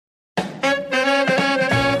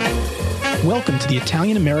Welcome to the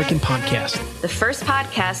Italian American Podcast, the first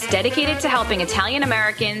podcast dedicated to helping Italian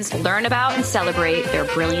Americans learn about and celebrate their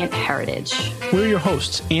brilliant heritage. We're your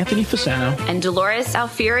hosts, Anthony Fasano and Dolores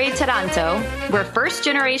Alfieri Taranto. We're first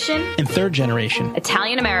generation and third generation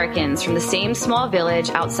Italian Americans from the same small village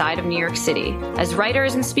outside of New York City. As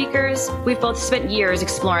writers and speakers, we've both spent years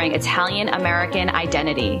exploring Italian American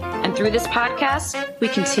identity. And through this podcast, we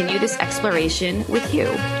continue this exploration with you.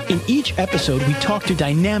 In each episode, we talk to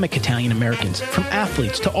dynamic Italian Americans, from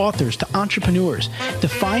athletes to authors to entrepreneurs, to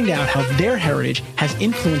find out how their heritage has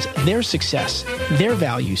influenced their success, their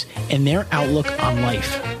values, and their outlook on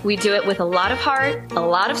life. We do it with a lot of heart, a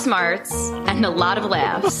lot of smarts, and a lot of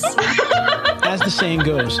laughs. As the saying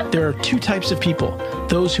goes, there are two types of people,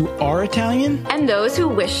 those who are Italian and those who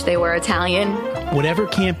wish they were Italian. Whatever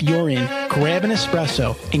camp you're in, grab an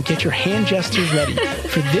espresso and get your hand gestures ready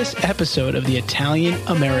for this episode of the Italian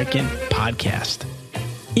American Podcast.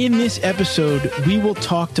 In this episode, we will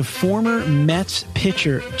talk to former Mets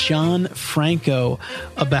pitcher John Franco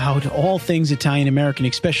about all things Italian American,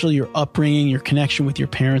 especially your upbringing, your connection with your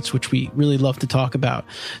parents, which we really love to talk about.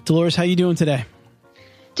 Dolores, how are you doing today?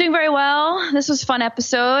 Doing very well. This was a fun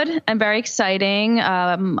episode and very exciting.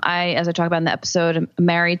 As I talk about in the episode, I'm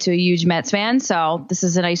married to a huge Mets fan, so this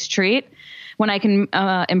is a nice treat when I can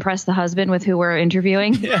impress the husband with who we're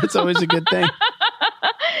interviewing. Yeah, it's always a good thing.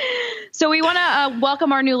 So we want to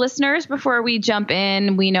welcome our new listeners before we jump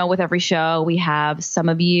in. We know with every show we have some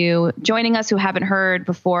of you joining us who haven't heard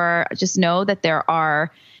before. Just know that there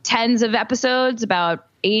are tens of episodes, about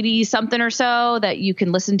 80 something or so, that you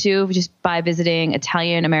can listen to just by visiting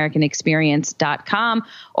ItalianAmericanExperience.com,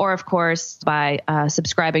 or of course by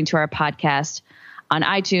subscribing to our podcast on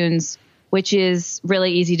iTunes, which is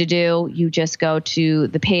really easy to do. You just go to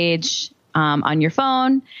the page on your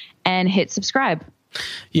phone and hit subscribe.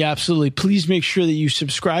 Yeah, absolutely. Please make sure that you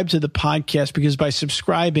subscribe to the podcast, because by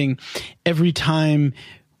subscribing, every time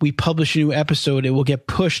we publish a new episode, it will get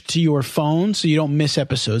pushed to your phone so you don't miss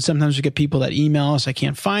episodes. Sometimes we get people that email us, I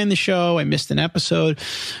can't find the show, I missed an episode.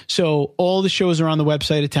 So all the shows are on the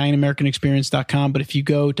website, ItalianAmericanExperience.com. But if you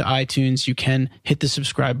go to iTunes, you can hit the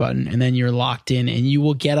subscribe button and then you're locked in and you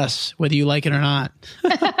will get us whether you like it or not.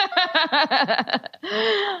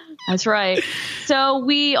 That's right. So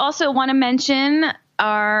we also want to mention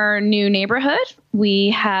our new neighborhood.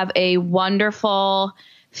 We have a wonderful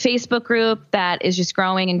Facebook group that is just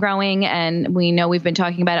growing and growing. And we know we've been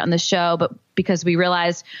talking about it on the show, but because we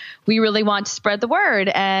realized we really want to spread the word,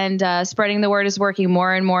 and spreading the word is working.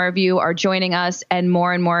 More and more of you are joining us, and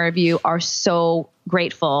more of you are so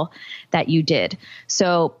grateful that you did.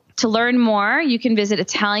 So to learn more, you can visit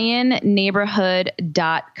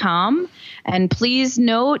ItalianNeighborhood.com. And please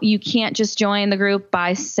note, you can't just join the group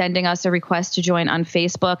by sending us a request to join on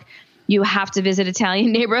Facebook. You have to visit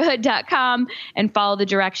ItalianNeighborhood.com and follow the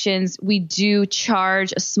directions. We do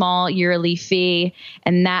charge a small yearly fee,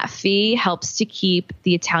 and that fee helps to keep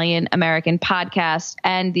the Italian American Podcast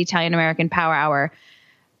and the Italian American Power Hour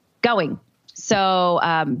going. So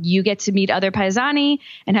you get to meet other paesani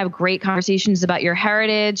and have great conversations about your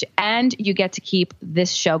heritage, and you get to keep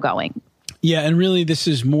this show going. Yeah, and really this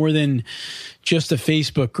is more than just a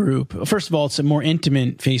Facebook group. First of all, it's a more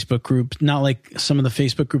intimate Facebook group, not like some of the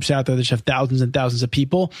Facebook groups out there that just have thousands and thousands of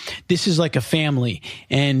people. This is like a family.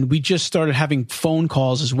 And we just started having phone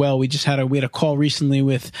calls as well. We had a call recently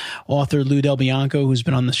with author Lou Del Bianco, who's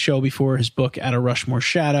been on the show before, his book At a Rushmore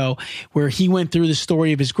Shadow, where he went through the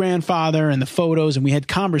story of his grandfather and the photos, and we had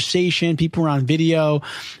conversation. People were on video,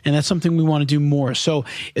 and that's something we want to do more. So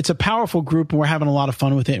it's a powerful group, and we're having a lot of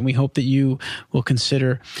fun with it, and we hope that you will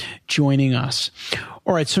consider joining us.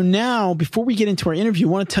 All right. So now, before we get into our interview, I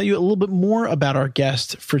want to tell you a little bit more about our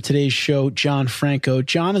guest for today's show, John Franco.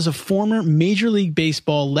 John is a former Major League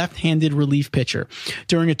Baseball left-handed relief pitcher.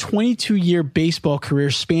 During a 22-year baseball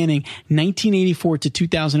career spanning 1984 to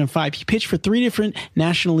 2005, he pitched for three different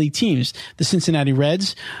National League teams: the Cincinnati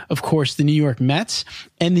Reds, of course, the New York Mets,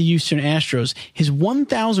 and the Houston Astros. His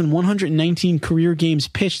 1,119 career games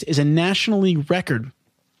pitched is a National League record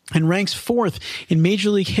and ranks fourth in Major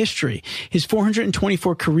League history. His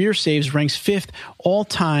 424 career saves ranks fifth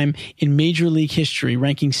all-time in Major League history,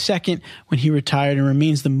 ranking second when he retired, and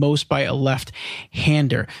remains the most by a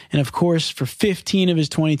left-hander. And of course, for 15 of his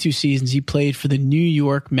 22 seasons, he played for the New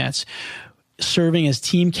York Mets, serving as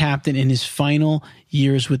team captain in his final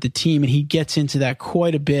years with the team. And he gets into that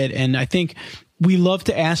quite a bit. And I think we love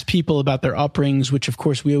to ask people about their upbringings, which of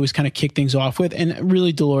course we always kind of kick things off with. And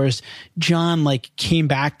really, Dolores, John came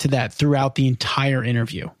back to that throughout the entire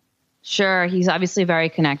interview. Sure. He's obviously very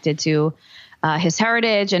connected to his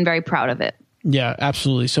heritage and very proud of it. Yeah,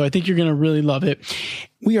 absolutely. So I think you're going to really love it.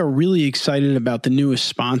 We are really excited about the newest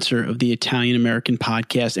sponsor of the Italian American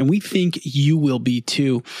podcast, and we think you will be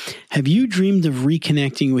too. Have you dreamed of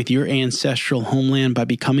reconnecting with your ancestral homeland by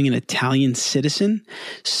becoming an Italian citizen?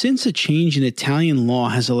 Since a change in Italian law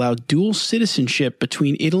has allowed dual citizenship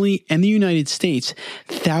between Italy and the United States,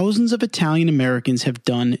 thousands of Italian Americans have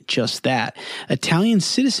done just that. Italian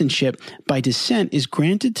citizenship by descent is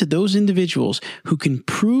granted to those individuals who can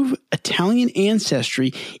prove Italian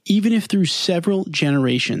ancestry, even if through several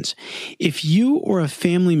generations. If you or a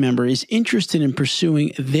family member is interested in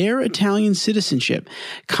pursuing their Italian citizenship,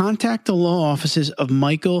 contact the law offices of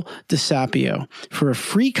Michael DeSapio for a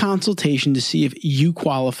free consultation to see if you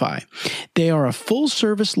qualify. They are a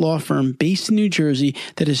full-service law firm based in New Jersey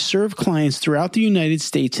that has served clients throughout the United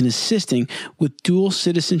States in assisting with dual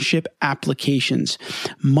citizenship applications.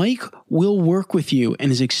 Mike will work with you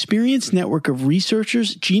and his experienced network of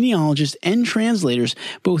researchers, genealogists, and translators,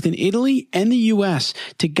 both in Italy and the U.S.,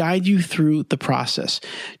 to guide you through the process.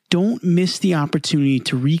 Don't miss the opportunity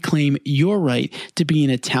to reclaim your right to be an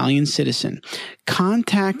Italian citizen.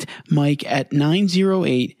 Contact Mike at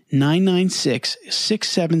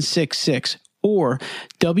 908-996-6766 or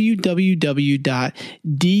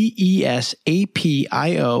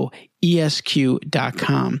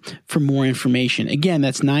www.desapioesq.com for more information. Again,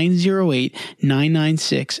 that's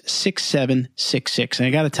 908-996-6766. And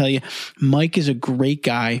I got to tell you, Mike is a great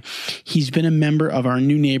guy. He's been a member of our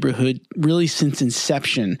new neighborhood really since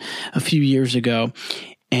inception a few years ago.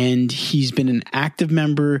 And he's been an active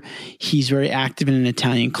member. He's very active in an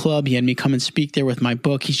Italian club. He had me come and speak there with my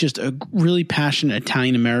book. He's just a really passionate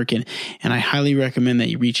Italian American. And I highly recommend that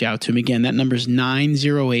you reach out to him. Again, that number is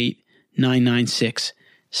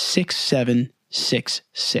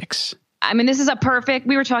 908-996-6766. I mean, this is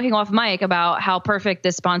we were talking off mic about how perfect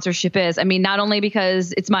this sponsorship is. I mean, not only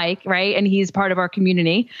because it's Mike, right? And he's part of our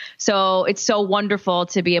community. So it's so wonderful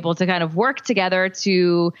to be able to kind of work together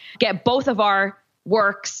to get both of our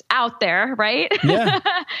works out there, right? Yeah.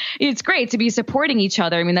 It's great to be supporting each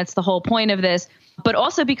other. I mean, that's the whole point of this, but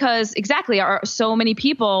also because so many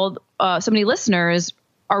people, so many listeners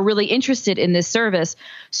are really interested in this service.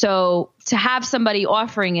 So to have somebody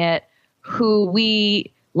offering it who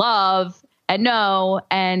we love and know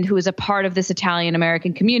and who is a part of this Italian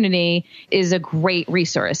American community is a great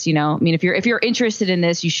resource. You know, I mean, if you're interested in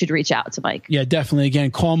this, you should reach out to Mike. Yeah, definitely.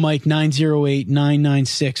 Again, call Mike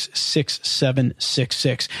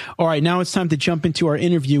 908-996-6766. All right, now it's time to jump into our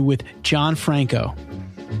interview with John Franco.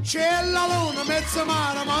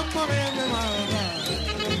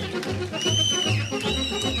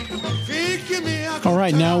 All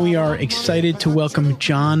right, now we are excited to welcome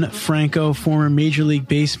John Franco, former Major League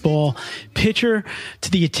Baseball pitcher,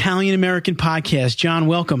 to the Italian American podcast. John,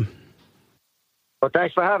 welcome. Well,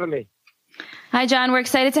 thanks for having me. Hi, John. We're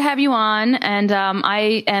excited to have you on. And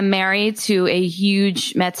I am married to a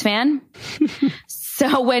huge Mets fan.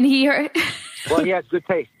 So when he heard... Well, he has good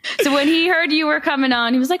taste. So when he heard you were coming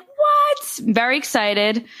on, he was like, what? Very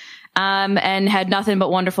excited. And had nothing but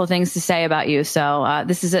wonderful things to say about you. So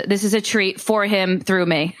this is a treat for him through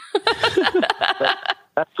me.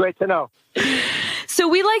 That's great to know. So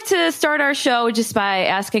we like to start our show just by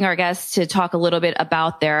asking our guests to talk a little bit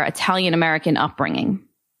about their Italian American upbringing.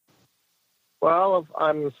 Well,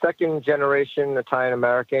 I'm second generation Italian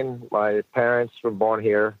American. My parents were born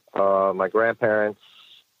here. My grandparents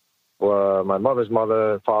were my mother's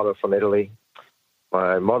mother and father from Italy.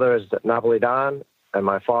 My mother is Napolitan. And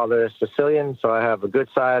my father is Sicilian, so I have a good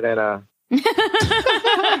side and a...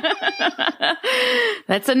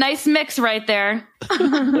 That's a nice mix right there.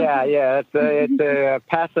 Yeah. It's a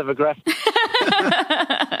passive-aggressive.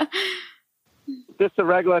 Just a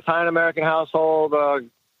regular Italian-American household.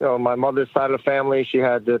 My mother's side of the family, she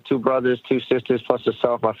had 2 brothers, 2 sisters, plus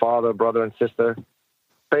herself, my father, brother, and sister.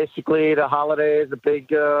 Basically, the holidays, the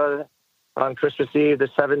big... on Christmas Eve, the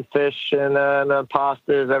 7 fish and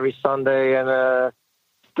pastas every Sunday, and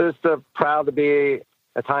just proud to be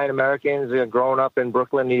Italian Americans. Growing up in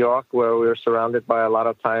Brooklyn, New York, where we were surrounded by a lot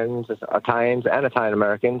of Italians and Italian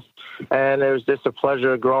Americans, and it was just a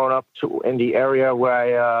pleasure growing up in the area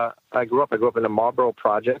where I grew up. I grew up in the Marlboro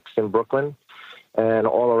Projects in Brooklyn, and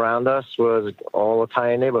all around us was all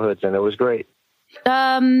Italian neighborhoods, and it was great.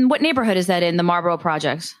 What neighborhood is that in, the Marlboro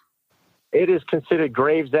Projects? It is considered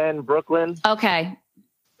Gravesend, Brooklyn. Okay.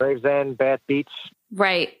 Gravesend, Bath Beach.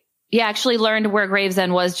 Right. Yeah, I actually learned where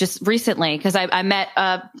Gravesend was just recently because I met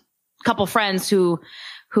a couple friends who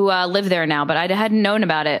live there now, but I hadn't known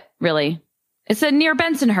about it, really. It's near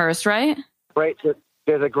Bensonhurst, right? Right.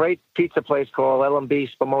 There's a great pizza place called L&B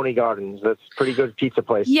Spumoni Gardens. That's a pretty good pizza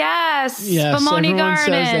place. Yes, Spumoni Gardens.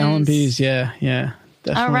 Says L&B's, yeah,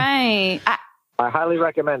 definitely. All right. I highly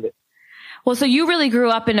recommend it. Well, so you really grew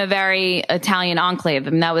up in a very Italian enclave. I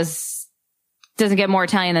mean, doesn't get more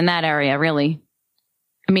Italian than that area, really.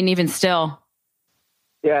 I mean, even still.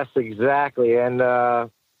 Yes, exactly. And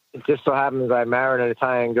it just so happens I married an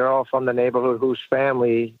Italian girl from the neighborhood whose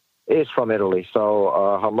family is from Italy.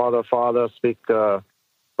 So her mother, father speak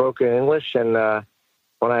broken English. And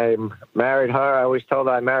when I married her, I always told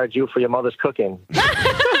her I married you for your mother's cooking.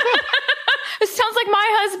 It sounds like my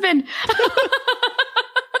husband.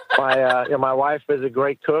 My wife is a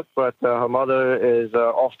great cook, but her mother is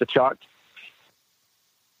off the charts.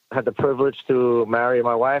 I had the privilege to marry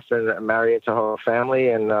my wife and marry into her family,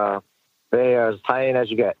 and they are as Italian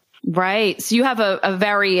as you get. Right. So you have a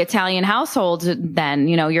very Italian household then.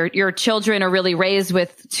 You know, your children are really raised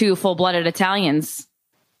with two full-blooded Italians.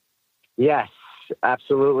 Yes,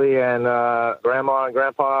 absolutely. And Grandma and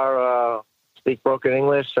Grandpa speak broken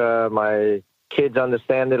English. My kids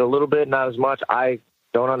understand it a little bit, not as much. I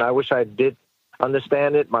don't. I wish I did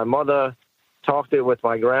understand it. My mother talked it with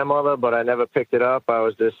my grandmother, but I never picked it up.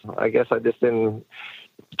 I guess I just didn't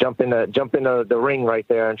jump into the ring right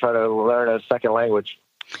there and try to learn a second language.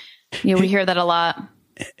 Yeah, we hear that a lot.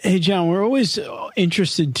 Hey, John, we're always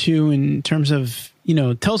interested too in terms of,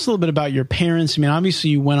 tell us a little bit about your parents. I mean,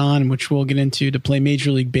 obviously you went on, which we'll get into, to play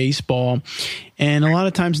Major League Baseball. And a lot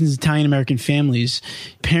of times in Italian-American families,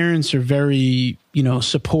 parents are very,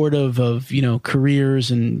 supportive of,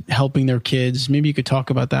 careers and helping their kids. Maybe you could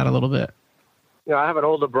talk about that a little bit. I have an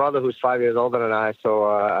older brother who's 5 years older than I, so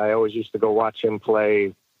I always used to go watch him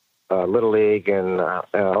play Little League, and I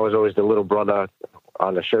was always the little brother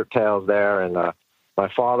on the shirt tails there. And my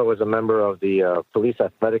father was a member of the Police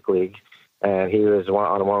Athletic League, and he was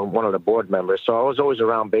one of the board members. So I was always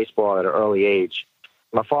around baseball at an early age.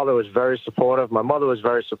 My father was very supportive. My mother was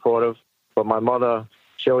very supportive, but my mother,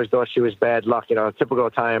 she always thought she was bad luck. A typical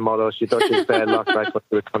Italian mother, she thought she was bad luck. Right when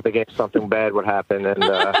she would come against something bad would happen.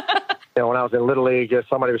 And when I was in Little League, if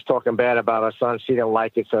somebody was talking bad about our son, she didn't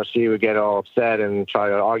like it, so she would get all upset and try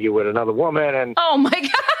to argue with another woman. And oh my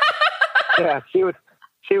God! Yeah, she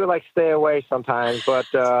would like stay away sometimes, but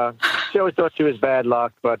she always thought she was bad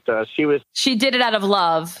luck. But she did it out of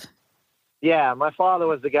love. Yeah, my father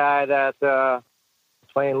was the guy that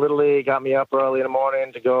playing Little League got me up early in the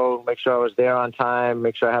morning to go make sure I was there on time,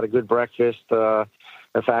 make sure I had a good breakfast.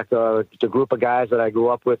 In fact, the group of guys that I grew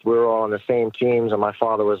up with, we were all on the same teams, and my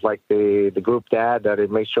father was like the group dad that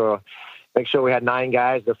would make sure we had 9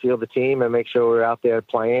 guys to field the team and make sure we were out there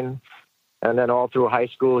playing. And then all through high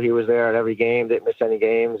school, he was there at every game, didn't miss any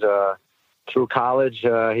games. Through college,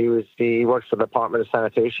 he worked for the Department of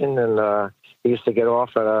Sanitation, and he used to get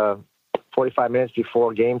off at 45 minutes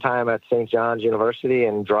before game time at St. John's University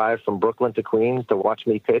and drive from Brooklyn to Queens to watch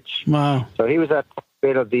me pitch. Wow. So he was at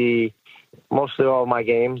bit of mostly all of my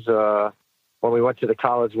games. When we went to the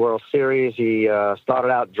College World Series, he started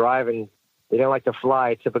out driving. He didn't like to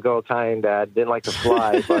fly, typical Italian dad, didn't like to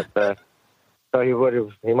fly, but so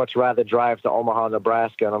he much rather drive to Omaha,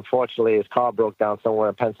 Nebraska. And unfortunately, his car broke down somewhere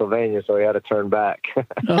in Pennsylvania, so he had to turn back.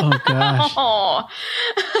 Oh, gosh. Oh,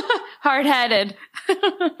 hard-headed.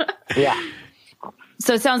 Yeah.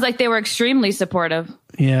 So it sounds like they were extremely supportive.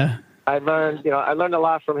 Yeah. I learned a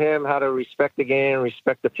lot from him, how to respect the game,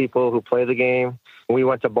 respect the people who play the game. We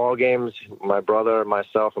went to ball games, my brother,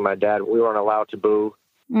 myself, and my dad. We weren't allowed to boo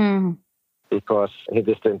because he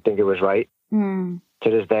just didn't think it was right. To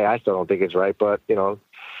this day, I still don't think it's right, but,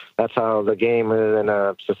 that's how the game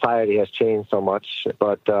and society has changed so much.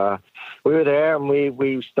 But we were there, and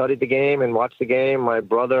we studied the game and watched the game. My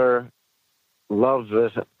brother loved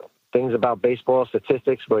things about baseball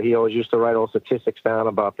statistics, but he always used to write all statistics down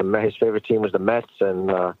about his favorite team was the Mets. And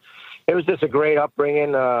it was just a great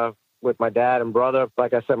upbringing with my dad and brother.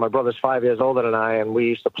 Like I said, my brother's 5 years older than I, and we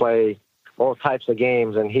used to play all types of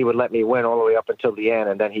games, and he would let me win all the way up until the end,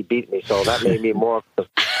 and then he beat me. So that made me more.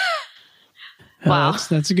 Wow.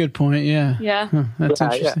 That's a good point. Yeah. Yeah. Huh, that's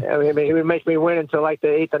interesting. Yeah. I mean, he would make me win until like the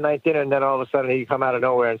 8th or 9th inning, and then all of a sudden he'd come out of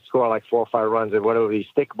nowhere and score like 4 or 5 runs. And whether it be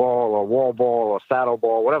stick ball or wall ball or saddle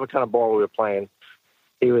ball, whatever kind of ball we were playing,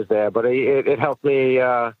 he was there. But it helped me.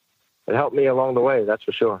 It helped me along the way. That's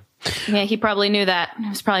for sure. Yeah, he probably knew that. He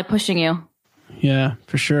was probably pushing you. Yeah,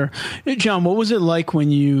 for sure. Hey, John, what was it like when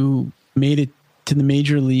you made it to the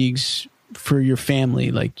major leagues for your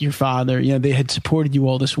family? Like your father, they had supported you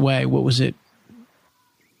all this way. What was it?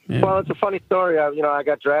 Yeah. Well, it's a funny story. I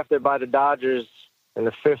got drafted by the Dodgers in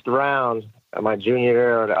the 5th round of my junior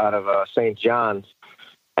year out of St. John's.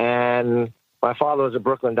 And my father was a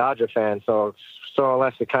Brooklyn Dodger fan, so more or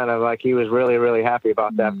less it kind of like he was really, really happy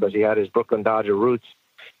about that because he had his Brooklyn Dodger roots.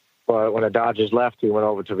 But when the Dodgers left, he went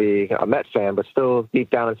over to be a Met fan, but still deep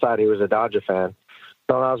down inside, he was a Dodger fan.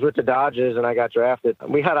 So when I was with the Dodgers and I got drafted,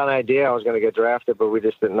 we had an idea I was going to get drafted, but we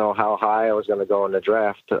just didn't know how high I was going to go in the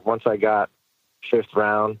draft. Once I got 5th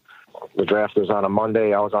round, the draft was on a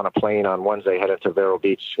Monday. I was on a plane on Wednesday headed to Vero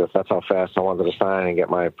Beach because that's how fast I wanted to sign and get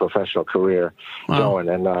my professional career going.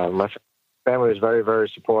 And my family was very, very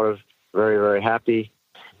supportive, very, very happy.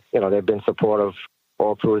 You know, they've been supportive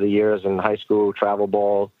all through the years in high school, travel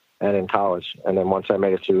ball, and in college. And then once I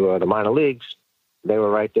made it to the minor leagues, they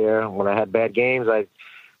were right there. When I had bad games, they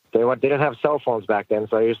didn't have cell phones back then,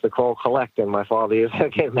 so I used to call collect, and my father used to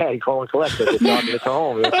get mad. He'd call and collect it. It's not to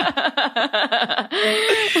home.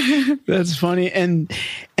 That's funny. And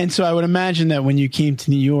so I would imagine that when you came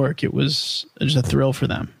to New York, it was just a thrill for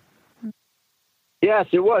them. Yes,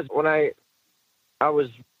 it was. When I was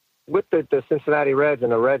with the Cincinnati Reds,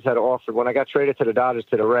 and the Reds had offered, when I got traded to the Dodgers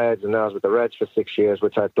to the Reds, and I was with the Reds for 6 years,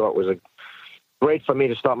 which I thought was great for me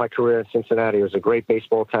to start my career in Cincinnati. It was a great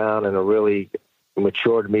baseball town, and it really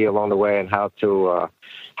matured me along the way and how to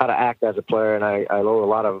act as a player. And I owe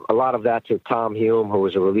a lot of that to Tom Hume, who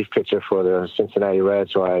was a relief pitcher for the Cincinnati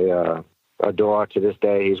Reds, who I adore to this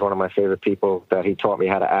day. He's one of my favorite people that he taught me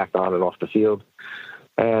how to act on and off the field.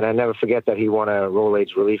 And I never forget that he won a Roll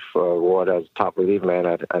Age Relief Award as top relief man.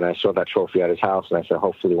 And I saw that trophy at his house, and I said,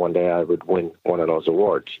 hopefully one day I would win one of those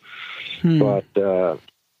awards. But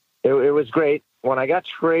it was great. When I got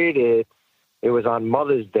traded, it was on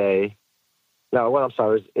Mother's Day. No, well, I'm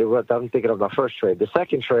sorry. I'm thinking of my first trade. The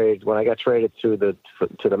second trade, when I got traded to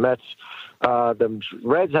the Mets, the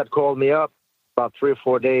Reds had called me up about 3 or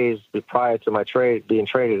 4 days prior to my being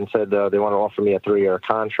traded, and said they want to offer me a 3-year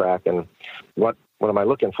contract. And what am I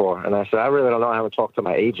looking for? And I said, I really don't know. I haven't talked to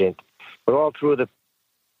my agent. But all through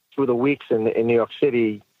the weeks in New York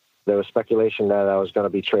City, there was speculation that I was going to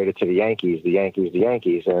be traded to the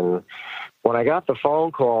Yankees. And when I got the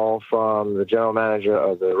phone call from the general manager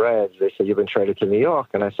of the Reds, they said, you've been traded to New York.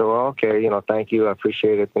 And I said, well, okay, thank you. I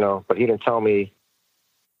appreciate it. But he didn't tell me.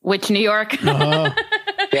 Which New York? Uh-huh.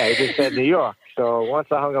 Yeah, he just said New York. So once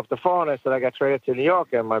I hung up the phone, I said I got traded to New York.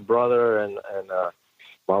 And my brother and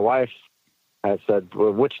my wife had said,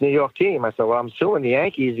 well, which New York team? I said, well, I'm suing the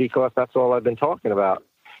Yankees because that's all I've been talking about.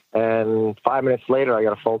 And 5 minutes later, I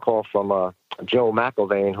got a phone call from Joe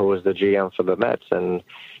McIlvaine, who was the GM for the Mets. And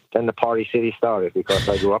then the Party City started because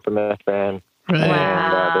I grew up a Mets fan. Wow.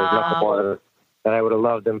 And there's nothing more that I would have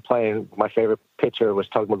loved them playing. My favorite pitcher was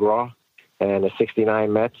Tug McGraw and the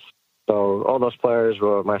 69 Mets. So all those players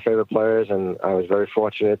were my favorite players, and I was very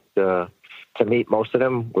fortunate to meet most of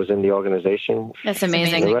them, was in the organization. That's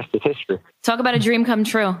amazing. The rest is history. Talk about a dream come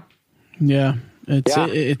true. Yeah. It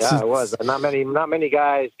was. Not many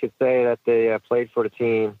guys could say that they played for the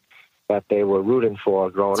team that they were rooting for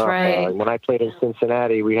growing up. Right. When I played in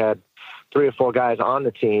Cincinnati, we had 3 or 4 guys on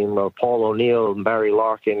the team, Paul O'Neill and Barry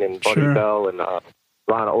Larkin and Buddy Bell and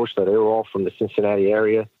Ron Oster. They were all from the Cincinnati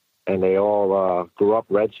area, and they all grew up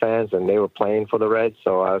Reds fans, and they were playing for the Reds.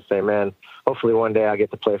 So I would say, man, hopefully one day I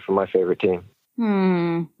get to play for my favorite team.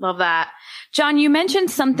 Love that. John, you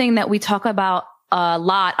mentioned something that we talk about a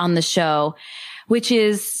lot on the show, which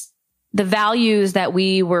is the values that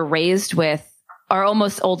we were raised with are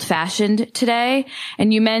almost old fashioned today.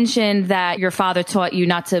 And you mentioned that your father taught you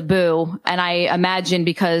not to boo. And I imagine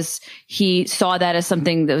because he saw that as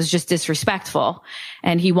something that was just disrespectful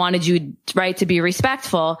and he wanted you, right, to be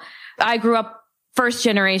respectful. I grew up first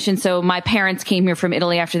generation. So my parents came here from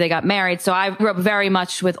Italy after they got married. So I grew up very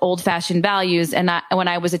much with old fashioned values. And when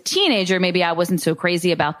I was a teenager, maybe I wasn't so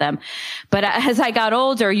crazy about them. But as I got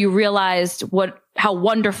older, you realized how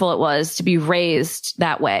wonderful it was to be raised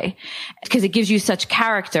that way because it gives you such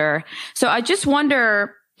character. So I just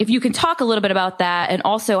wonder if you can talk a little bit about that and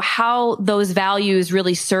also how those values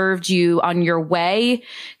really served you on your way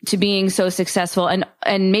to being so successful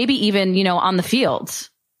and maybe even, on the field.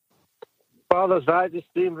 Well, those values,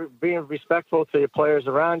 just being respectful to your players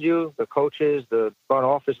around you, the coaches, the front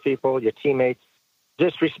office people, your teammates.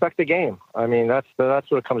 Just respect the game. I mean, that's what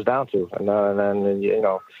it comes down to. And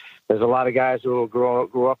then, there's a lot of guys who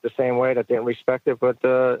grew up the same way that didn't respect it, but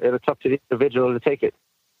it's up to the individual to take it.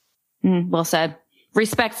 Well said.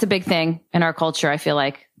 Respect's a big thing in our culture, I feel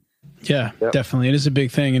like. Yeah, definitely. It is a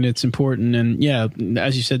big thing and it's important. And yeah,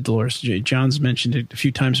 as you said, Dolores, John's mentioned it a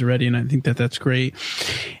few times already, and I think that's great.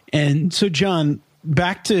 And so, John,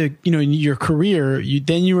 back to, in your career,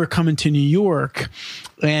 you were coming to New York,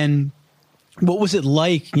 and what was it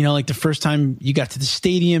like, like the first time you got to the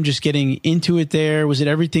stadium, just getting into it there? Was it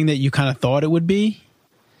everything that you kind of thought it would be?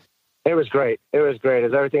 It was great. It was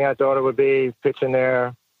everything I thought it would be, pitching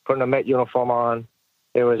there, putting a Met uniform on.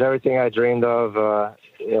 It was everything I dreamed of,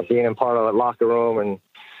 being in part of that locker room. And,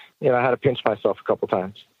 I had to pinch myself a couple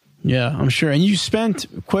times. Yeah, I'm sure. And you spent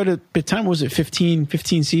quite a bit of time. Was it 15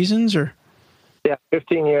 seasons or? Yeah,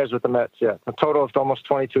 15 years with the Mets. Yeah, a total of almost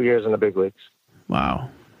 22 years in the big leagues. Wow.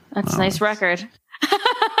 That's a nice record.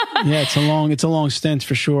 Yeah, it's a long stint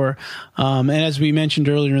for sure. And as we mentioned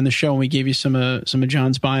earlier in the show, when we gave you some of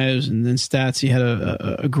John's bios and then stats, he had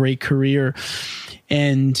a great career.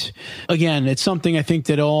 And again, it's something I think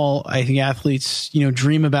athletes,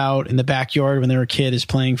 dream about in the backyard when they're a kid, is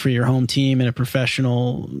playing for your home team in a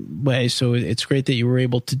professional way. So it's great that you were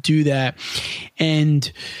able to do that. And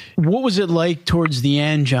what was it like towards the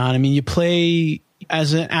end, John? I mean, you play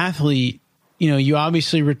as an athlete, you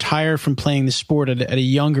obviously retire from playing the sport at a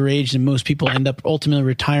younger age than most people end up ultimately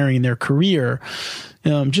retiring in their career.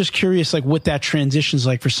 I'm just curious, like, what that transition's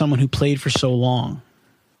like for someone who played for so long.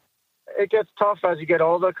 It gets tough as you get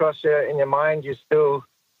older because in your mind you still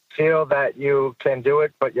feel that you can do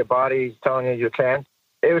it, but your body's telling you can't.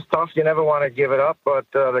 It was tough. You never want to give it up, but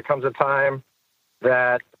there comes a time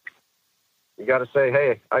that you got to say,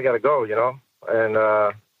 hey, I got to go, And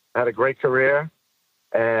I had a great career,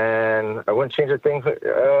 and I wouldn't change a thing for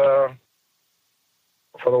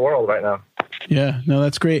the world right now. Yeah, no,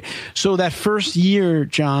 that's great. So that first year,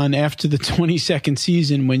 John, after the 22nd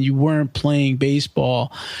season when you weren't playing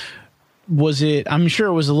baseball, I'm sure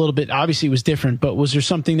it was a little bit, obviously it was different, but was there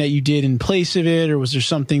something that you did in place of it, or was there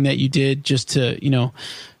something that you did just to,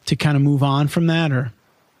 to kind of move on from that? Or?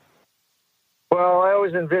 Well, I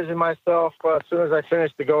always envisioned myself as soon as I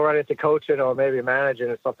finished to go right into coaching or maybe managing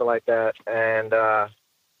or something like that. And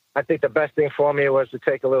I think the best thing for me was to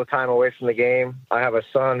take a little time away from the game. I have a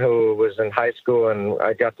son who was in high school, and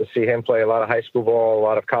I got to see him play a lot of high school ball, a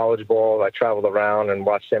lot of college ball. I traveled around and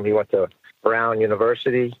watched him. He went to Brown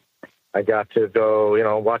University. I got to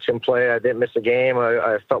go, watch him play. I didn't miss a game.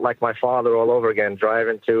 I felt like my father all over again,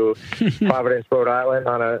 driving to Providence, Rhode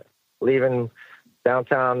Island leaving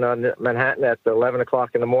downtown Manhattan at 11 o'clock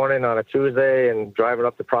in the morning on a Tuesday and driving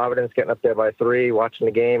up to Providence, getting up there by 3, watching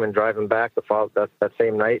the game and driving back that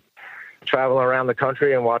same night, traveling around the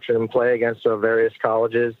country and watching him play against various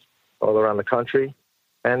colleges all around the country.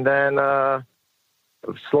 And then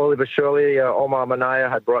slowly but surely, Omar Minaya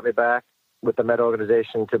had brought me back with the Met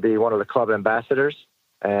organization to be one of the club ambassadors.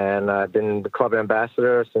 And I've been the club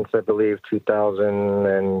ambassador since, I believe,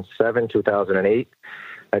 2007, 2008.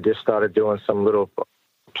 I just started doing some little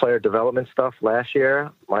player development stuff last year.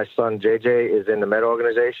 My son, JJ, is in the Met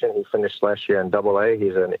organization. He finished last year in AA.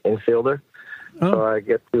 He's an infielder. Oh. So I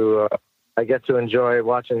get to enjoy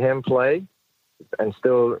watching him play and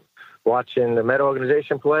still watching the Met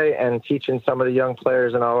organization play and teaching some of the young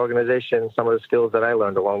players in our organization some of the skills that I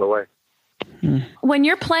learned along the way. When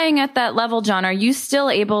you're playing at that level, John, are you still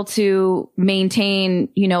able to maintain,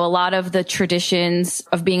 a lot of the traditions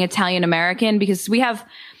of being Italian American? Because we have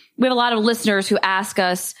a lot of listeners who ask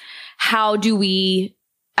us, how do we,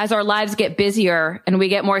 as our lives get busier and we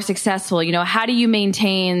get more successful, how do you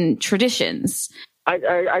maintain traditions?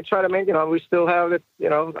 I try to maintain, we still have it,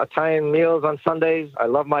 Italian meals on Sundays. I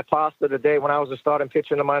love my pasta. The day when I was a starting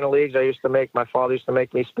pitcher in the minor leagues, my father used to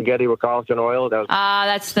make me spaghetti with collagen oil.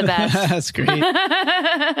 That's the best. That's great.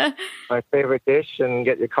 My favorite dish, and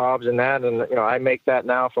get your carbs in that. And, I make that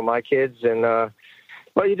now for my kids. And,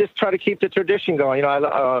 you just try to keep the tradition going. I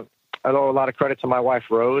owe a lot of credit to my wife,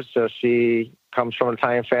 Rose. She comes from an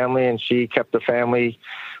Italian family, and she kept the family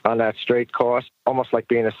on that straight course, almost like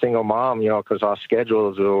being a single mom, because our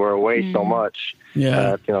schedules were away so much.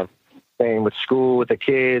 Yeah. Staying with school with the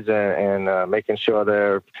kids and making sure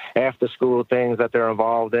they're after school things that they're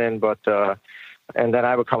involved in. But, and then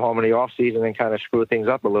I would come home in the off season and kind of screw things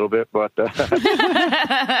up a little bit. But,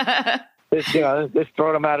 just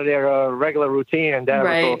throw them out of their regular routine, and Dad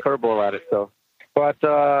would throw a curveball at it. So,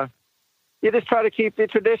 but, you just try to keep the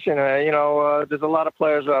tradition. There's a lot of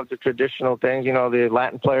players who have the traditional things. The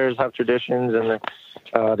Latin players have traditions, and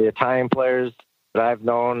the Italian players that I've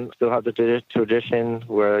known still have the tradition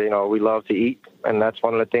where, we love to eat. And that's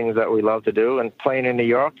one of the things that we love to do. And playing in New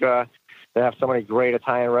York, they have so many great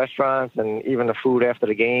Italian restaurants, and even the food after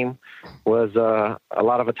the game was a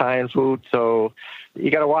lot of Italian food. So you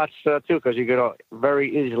got to watch, too, because you could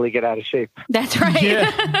very easily get out of shape. That's right.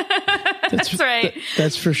 Yeah. That's right.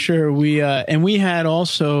 That's for sure. We had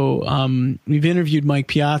also we've interviewed Mike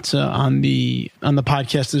Piazza on the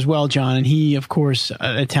podcast as well, John, and he, of course,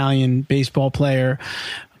 an Italian baseball player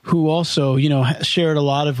who also, shared a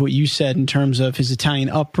lot of what you said in terms of his Italian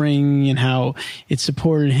upbringing and how it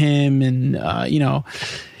supported him. And,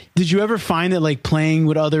 did you ever find that, like, playing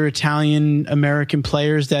with other Italian American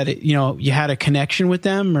players that, you had a connection with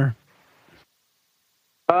them? Or?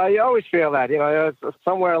 You always feel that,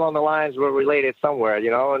 somewhere along the lines we're related somewhere, and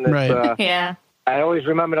it's, Right. Yeah. I always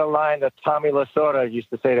remember the line that Tommy Lasorda used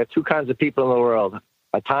to say, there are two kinds of people in the world,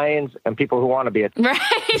 Italians and people who want to be Italian.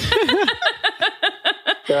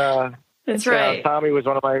 Right. That's right. Tommy was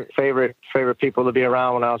one of my favorite people to be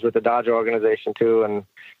around when I was with the Dodger organization too. And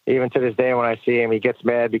even to this day, when I see him, he gets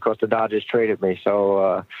mad because the Dodgers traded me.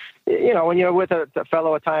 So, when you're with a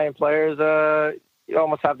fellow Italian players, you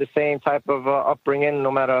almost have the same type of upbringing,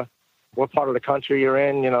 no matter what part of the country you're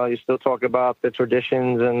in. You still talk about the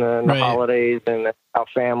traditions and the holidays and our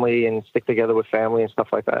family and stick together with family and stuff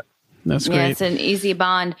like that. That's great. Yeah, it's an easy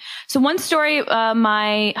bond. So one story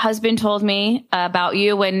my husband told me about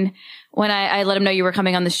you when I let him know you were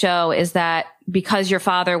coming on the show is that because your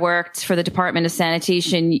father worked for the Department of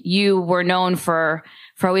Sanitation, you were known for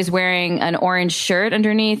always wearing an orange shirt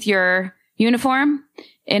underneath your uniform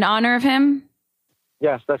in honor of him.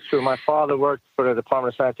 Yes, that's true. My father worked for the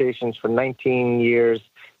Department of Sanitation for 19 years,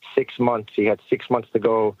 6 months. He had 6 months to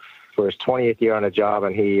go for his 20th year on the job,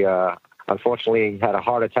 and he unfortunately had a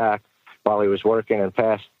heart attack while he was working and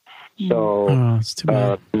passed. So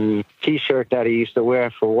the T-shirt that he used to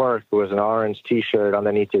wear for work was an orange T-shirt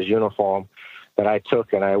underneath his uniform that I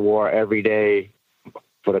took and I wore every day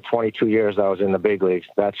for the 22 years I was in the big leagues.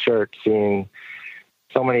 That shirt, seeing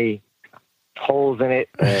so many holes in it,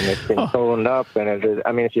 and it's been sewn up, and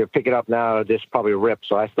if you pick it up now, it just probably ripped.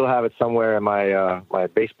 So I still have it somewhere in my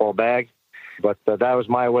baseball bag. But that was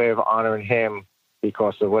my way of honoring him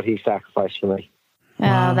because of what he sacrificed for me.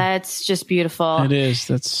 Wow. Oh, that's just beautiful. It is.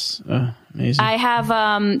 That's amazing. I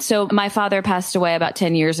have, so my father passed away about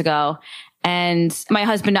 10 years ago. And my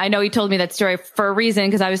husband, I know he told me that story for a reason,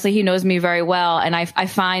 because obviously he knows me very well. And I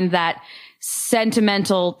find that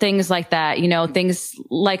sentimental things like that, things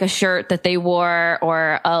like a shirt that they wore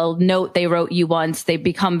or a note they wrote you once, they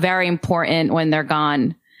become very important when they're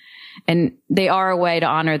gone. And they are a way to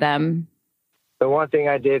honor them. The one thing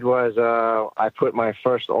I did was I put my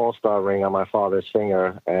first All-Star ring on my father's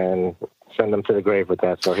finger and send him to the grave with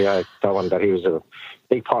that. So I tell him that he was a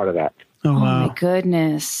big part of that. Oh, wow. My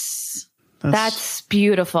goodness. That's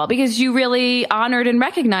beautiful, because you really honored and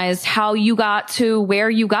recognized how you got to where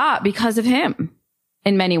you got because of him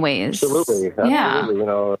in many ways. Absolutely. Yeah.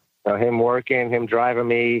 Him working, him driving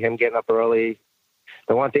me, him getting up early.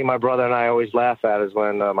 The one thing my brother and I always laugh at is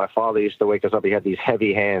when my father used to wake us up, he had these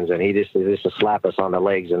heavy hands and he used to slap us on the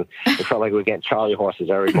legs, and it felt like we were getting Charlie horses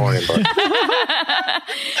every morning. But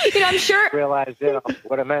I'm sure. Realized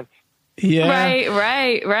what it meant. Yeah.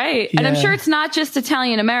 Right. Yeah. And I'm sure it's not just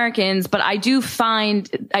Italian Americans, but I do find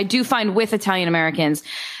with Italian Americans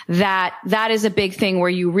that is a big thing where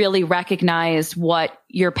you really recognize what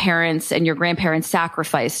your parents and your grandparents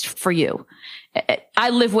sacrificed for you. I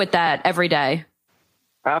live with that every day.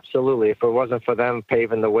 Absolutely. If it wasn't for them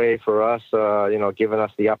paving the way for us, giving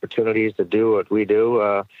us the opportunities to do what we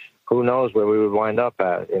do, who knows where we would wind up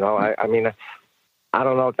at? I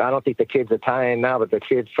don't know. I don't think the kid's Italian now, but the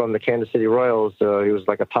kid from the Kansas City Royals, he was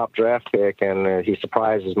like a top draft pick, and he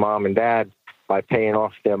surprised his mom and dad by paying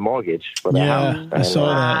off their mortgage for their house. And, I saw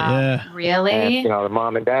that. Yeah. Really? And, the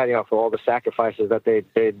mom and dad, for all the sacrifices that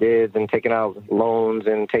they did and taking out loans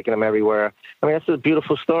and taking them everywhere. I mean, that's a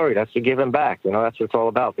beautiful story. That's the giving back. That's what it's all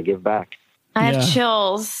about, to give back. I have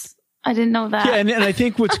chills. I didn't know that. Yeah, and I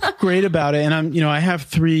think what's great about it, and I have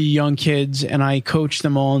 3 young kids, and I coach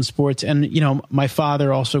them all in sports, and my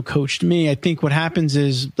father also coached me. I think what happens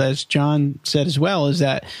is, as John said as well, is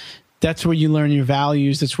that's where you learn your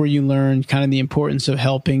values. That's where you learn kind of the importance of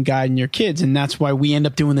helping, guiding your kids. And that's why we end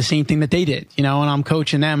up doing the same thing that they did, and I'm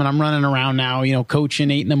coaching them, and I'm running around now, coaching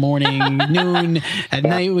 8 a.m, noon, at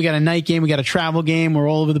night. We got a night game. We got a travel game. We're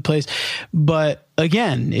all over the place. But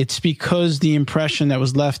again, it's because the impression that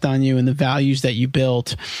was left on you and the values that you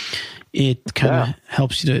built, it kind of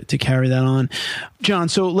helps you to carry that on. John,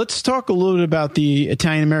 so let's talk a little bit about the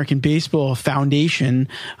Italian American Baseball Foundation.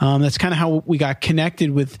 That's kind of how we got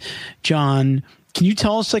connected with John. Can you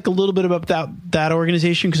tell us a little bit about that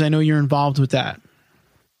organization? Because I know you're involved with that.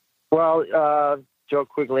 Well, Joe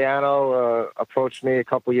Quigliano approached me a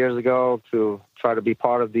couple years ago to try to be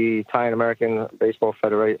part of the Italian American Baseball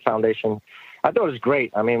Foundation. I thought it was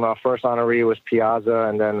great. I mean, my first honoree was Piazza,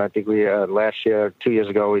 and then I think we 2 years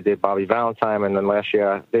ago, we did Bobby Valentine, and then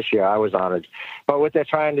this year I was honored. But what they're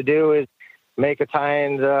trying to do is make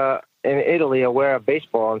Italians in Italy aware of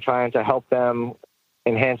baseball and trying to help them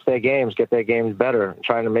enhance their games, get their games better,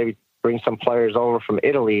 trying to maybe bring some players over from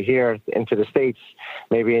Italy here into the States,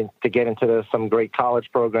 maybe to get into some great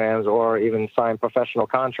college programs or even sign professional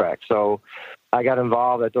contracts. So I got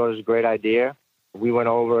involved. I thought it was a great idea. We went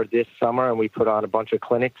over this summer and we put on a bunch of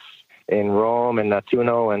clinics in Rome and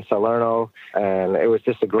Nettuno and Salerno. And it was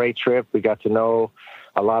just a great trip. We got to know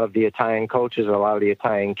a lot of the Italian coaches, a lot of the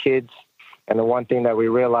Italian kids. And the one thing that we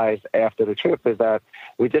realized after the trip is that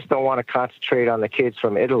we just don't want to concentrate on the kids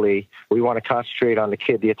from Italy. We want to concentrate on the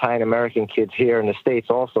Italian-American kids here in the States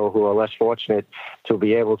also, who are less fortunate to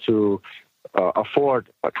be able to afford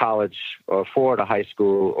a college or afford a high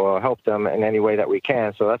school or help them in any way that we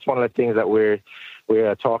can. So that's one of the things that we're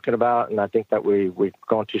talking about. And I think that we're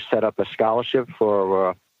going to set up a scholarship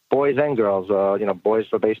for boys and girls, boys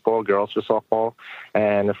for baseball, girls for softball.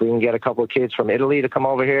 And if we can get a couple of kids from Italy to come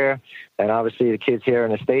over here, and obviously the kids here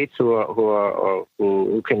in the States who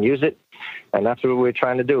can use it, and that's what we're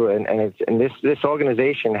trying to do. And this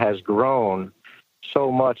organization has grown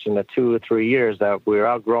so much in the 2 or 3 years that we're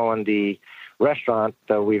outgrowing the restaurant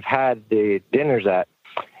that we've had the dinners at.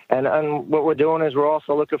 And what we're doing is we're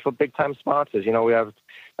also looking for big time sponsors. We have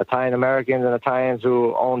Italian Americans and Italians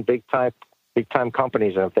who own big time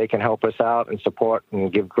companies, and if they can help us out and support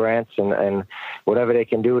and give grants and whatever they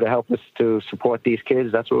can do to help us to support these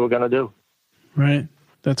kids, that's what we're going to do. Right.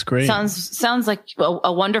 That's great. Sounds like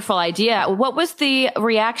a wonderful idea. What was the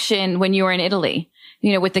reaction when you were in Italy,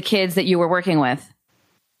 with the kids that you were working with?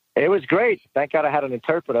 It was great. Thank God I had an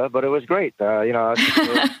interpreter, but it was great. How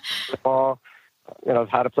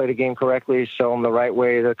to play the game correctly, show them the right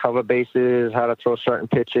way to cover bases, how to throw certain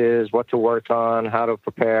pitches, what to work on, how to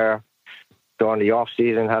prepare during the off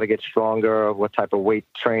season, how to get stronger, what type of weight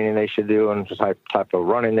training they should do, and what type of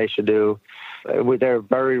running they should do. They're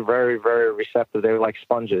very, very, very receptive. They were like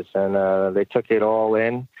sponges, and they took it all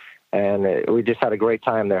in, and we just had a great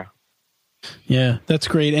time there. Yeah, that's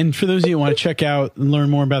great. And for those of you who want to check out and learn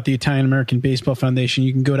more about the Italian American Baseball Foundation,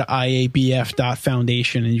 you can go to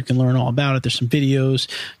iabf.foundation and you can learn all about it. There's some videos,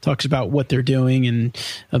 talks about what they're doing and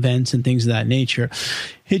events and things of that nature.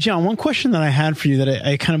 Hey, John, one question that I had for you that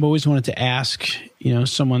I kind of always wanted to ask,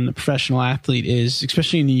 someone, a professional athlete is,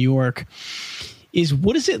 especially in New York, is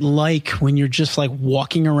what is it like when you're just like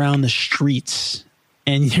walking around the streets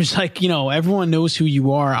and there's like, everyone knows who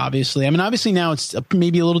you are, obviously. I mean, obviously now it's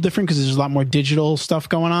maybe a little different because there's a lot more digital stuff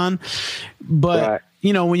going on. But, right.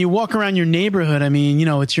 When you walk around your neighborhood, I mean,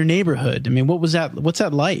 it's your neighborhood. I mean, what's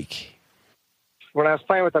that like? When I was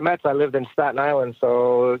playing with the Mets, I lived in Staten Island.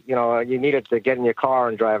 So, you needed to get in your car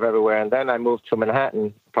and drive everywhere. And then I moved to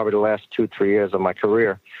Manhattan, probably the last 2-3 years of my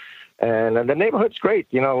career. And the neighborhood's great.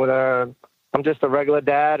 I'm just a regular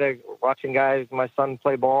dad watching my son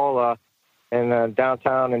play ball. And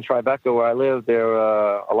downtown in Tribeca, where I live, there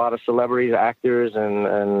are a lot of celebrities, actors,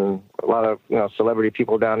 and a lot of celebrity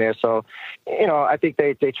people down there. So, I think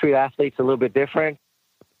they treat athletes a little bit different.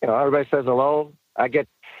 Everybody says hello. The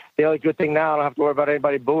only good thing now, I don't have to worry about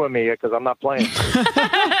anybody booing me because I'm not playing.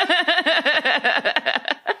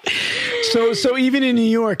 So even in New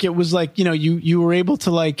York, it was like, you were able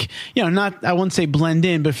to not, I wouldn't say blend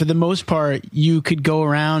in, but for the most part, you could go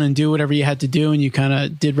around and do whatever you had to do, and you kind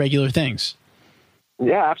of did regular things.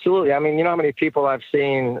 Yeah, absolutely. I mean, how many people I've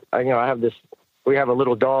seen, we have a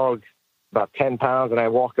little dog, about 10 pounds, and I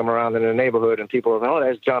walk him around in the neighborhood, and people are,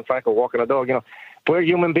 there's John Franco walking a dog. We're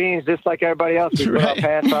human beings just like everybody else. We put our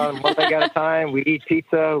pants on one thing at a time. We eat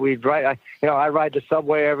pizza. I ride the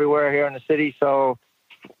subway everywhere here in the city. So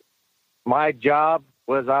my job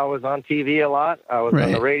was I was on TV a lot. I was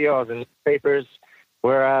on the radio. I was in newspapers.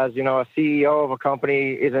 Whereas, a CEO of a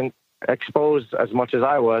company isn't exposed as much as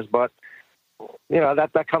I was. But,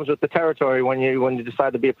 that comes with the territory when you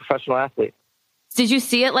decide to be a professional athlete. Did you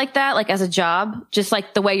see it like that, like as a job, just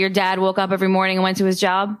like the way your dad woke up every morning and went to his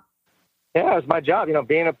job? Yeah, it was my job.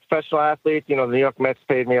 Being a professional athlete, the New York Mets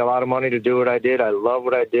paid me a lot of money to do what I did. I love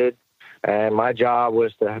what I did. And my job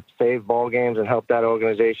was to save ball games and help that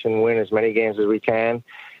organization win as many games as we can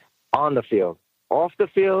on the field. Off the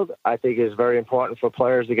field, I think is very important for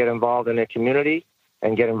players to get involved in their community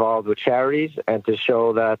and get involved with charities and to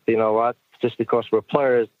show that, just because we're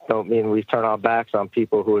players don't mean we turn our backs on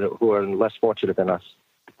people who are less fortunate than us.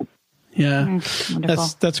 Yeah,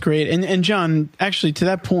 that's great. And John, actually, to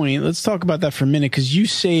that point, let's talk about that for a minute, because you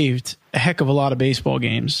saved a heck of a lot of baseball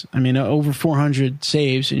games. I mean, over 400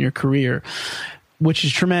 saves in your career, which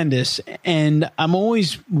is tremendous. And I'm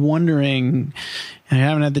always wondering, I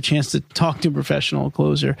haven't had the chance to talk to a professional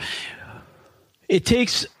closer. It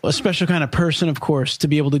takes a special kind of person, of course, to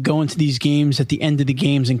be able to go into these games at the end of the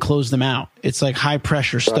games and close them out. It's like high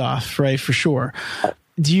pressure stuff, right? For sure.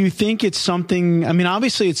 Do you think it's something, I mean,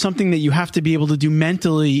 obviously it's something that you have to be able to do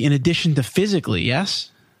mentally in addition to physically,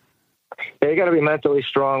 yes? Yeah, you got to be mentally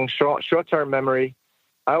strong, short-term memory.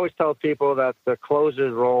 I always tell people that the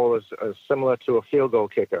closer's role is similar to a field goal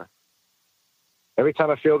kicker. Every time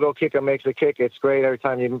a field goal kicker makes a kick, it's great. Every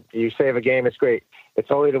time you save a game, it's great.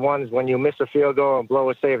 It's only the ones when you miss a field goal and blow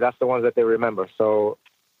a save, that's the ones that they remember. So,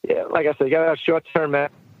 yeah, like I said, you got to have short-term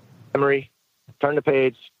memory, turn the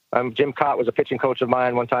page. Jim Cott was a pitching coach of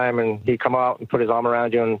mine one time, and he'd come out and put his arm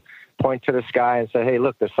around you and point to the sky and say, hey,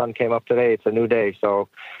 look, the sun came up today. It's a new day. So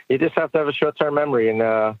you just have to have a short-term memory.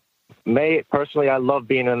 And personally, I love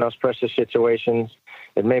being in those pressure situations.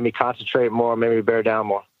 It made me concentrate more, made me bear down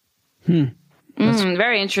more.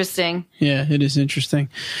 Very interesting. Yeah, it is interesting.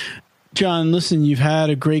 John, listen, you've had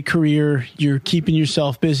a great career. You're keeping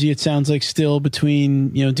yourself busy, it sounds like, still between,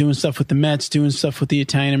 doing stuff with the Mets, doing stuff with the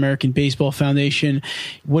Italian American Baseball Foundation.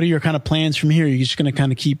 What are your kind of plans from here? Are you just going to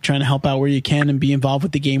kind of keep trying to help out where you can and be involved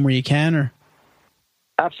with the game where you can? Or?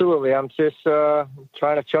 Absolutely. I'm just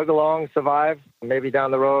trying to chug along, survive, maybe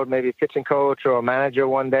down the road, maybe pitching coach or a manager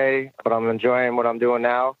one day, but I'm enjoying what I'm doing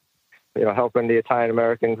now, helping the Italian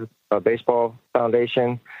American Baseball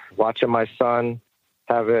Foundation, watching my son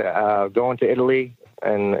going to Italy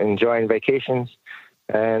and enjoying vacations,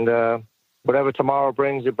 and whatever tomorrow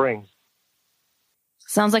brings, it brings.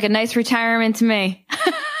 Sounds like a nice retirement to me,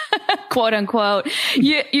 quote unquote.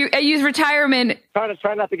 You use retirement.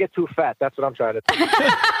 Try not to get too fat. That's what I'm trying to do.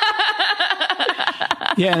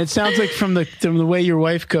 Yeah, and it sounds like from the way your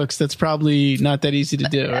wife cooks, that's probably not that easy to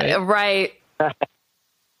do, right? Right.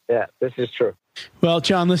 Yeah, this is true. Well,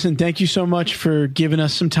 John, listen, thank you so much for giving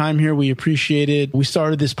us some time here. We appreciate it. We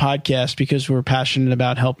started this podcast because we're passionate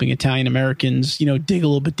about helping Italian Americans, dig a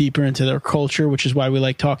little bit deeper into their culture, which is why we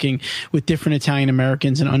like talking with different Italian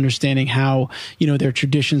Americans and understanding how, their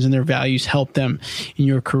traditions and their values help them in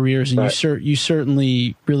your careers. And right. You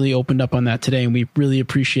certainly really opened up on that today, and we really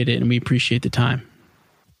appreciate it, and we appreciate the time.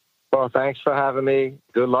 Well, thanks for having me.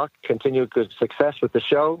 Good luck. Continued good success with the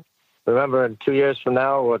show. Remember, in 2 years from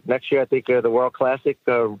now, or next year, I think the World Classic,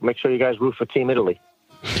 make sure you guys root for Team Italy.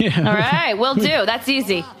 Yeah. All right, will do. That's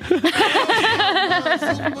easy.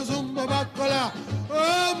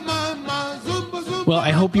 Well,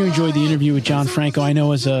 I hope you enjoyed the interview with John Franco. I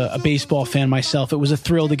know as a baseball fan myself, it was a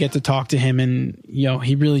thrill to get to talk to him. And,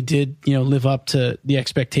 he really did, live up to the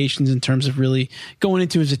expectations in terms of really going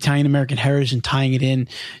into his Italian-American heritage and tying it in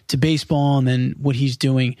to baseball and then what he's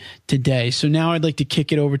doing today. So now I'd like to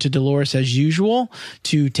kick it over to Dolores, as usual,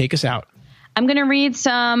 to take us out. I'm going to read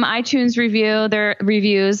some iTunes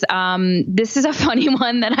reviews. This is a funny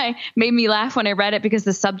one that made me laugh when I read it because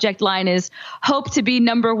the subject line is "Hope to be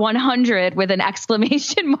number 100" with an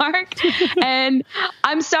exclamation mark. And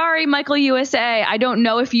I'm sorry, Michael USA. I don't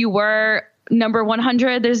know if you were number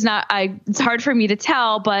 100. It's hard for me to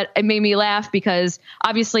tell, but it made me laugh because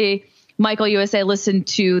obviously Michael USA listened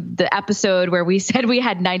to the episode where we said we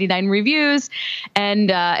had 99 reviews.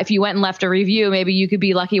 And if you went and left a review, maybe you could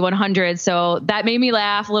be lucky 100. So that made me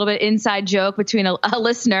laugh. A little bit inside joke between a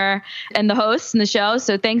listener and the host and the show.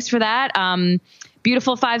 So thanks for that.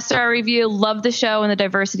 Beautiful 5-star review. Love the show and the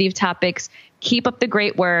diversity of topics. Keep up the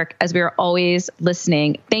great work as we are always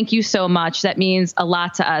listening. Thank you so much. That means a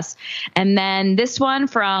lot to us. And then this one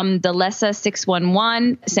from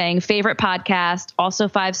Delessa611 saying favorite podcast, also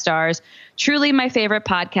 5 stars. Truly my favorite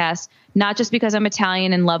podcast, not just because I'm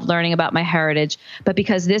Italian and love learning about my heritage, but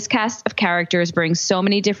because this cast of characters brings so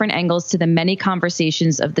many different angles to the many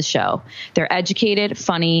conversations of the show. They're educated,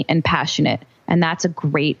 funny, and passionate. And that's a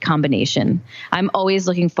great combination. I'm always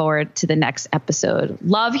looking forward to the next episode.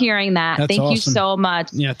 Love hearing that. That's Thank awesome. you so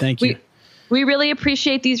much. Yeah, thank you. We really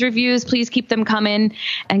appreciate these reviews. Please keep them coming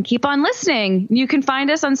and keep on listening. You can find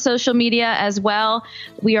us on social media as well.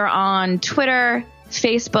 We are on Twitter,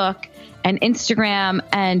 Facebook, and Instagram,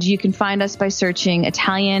 and you can find us by searching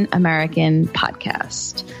Italian American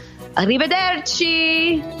Podcast.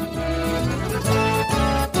 Arrivederci.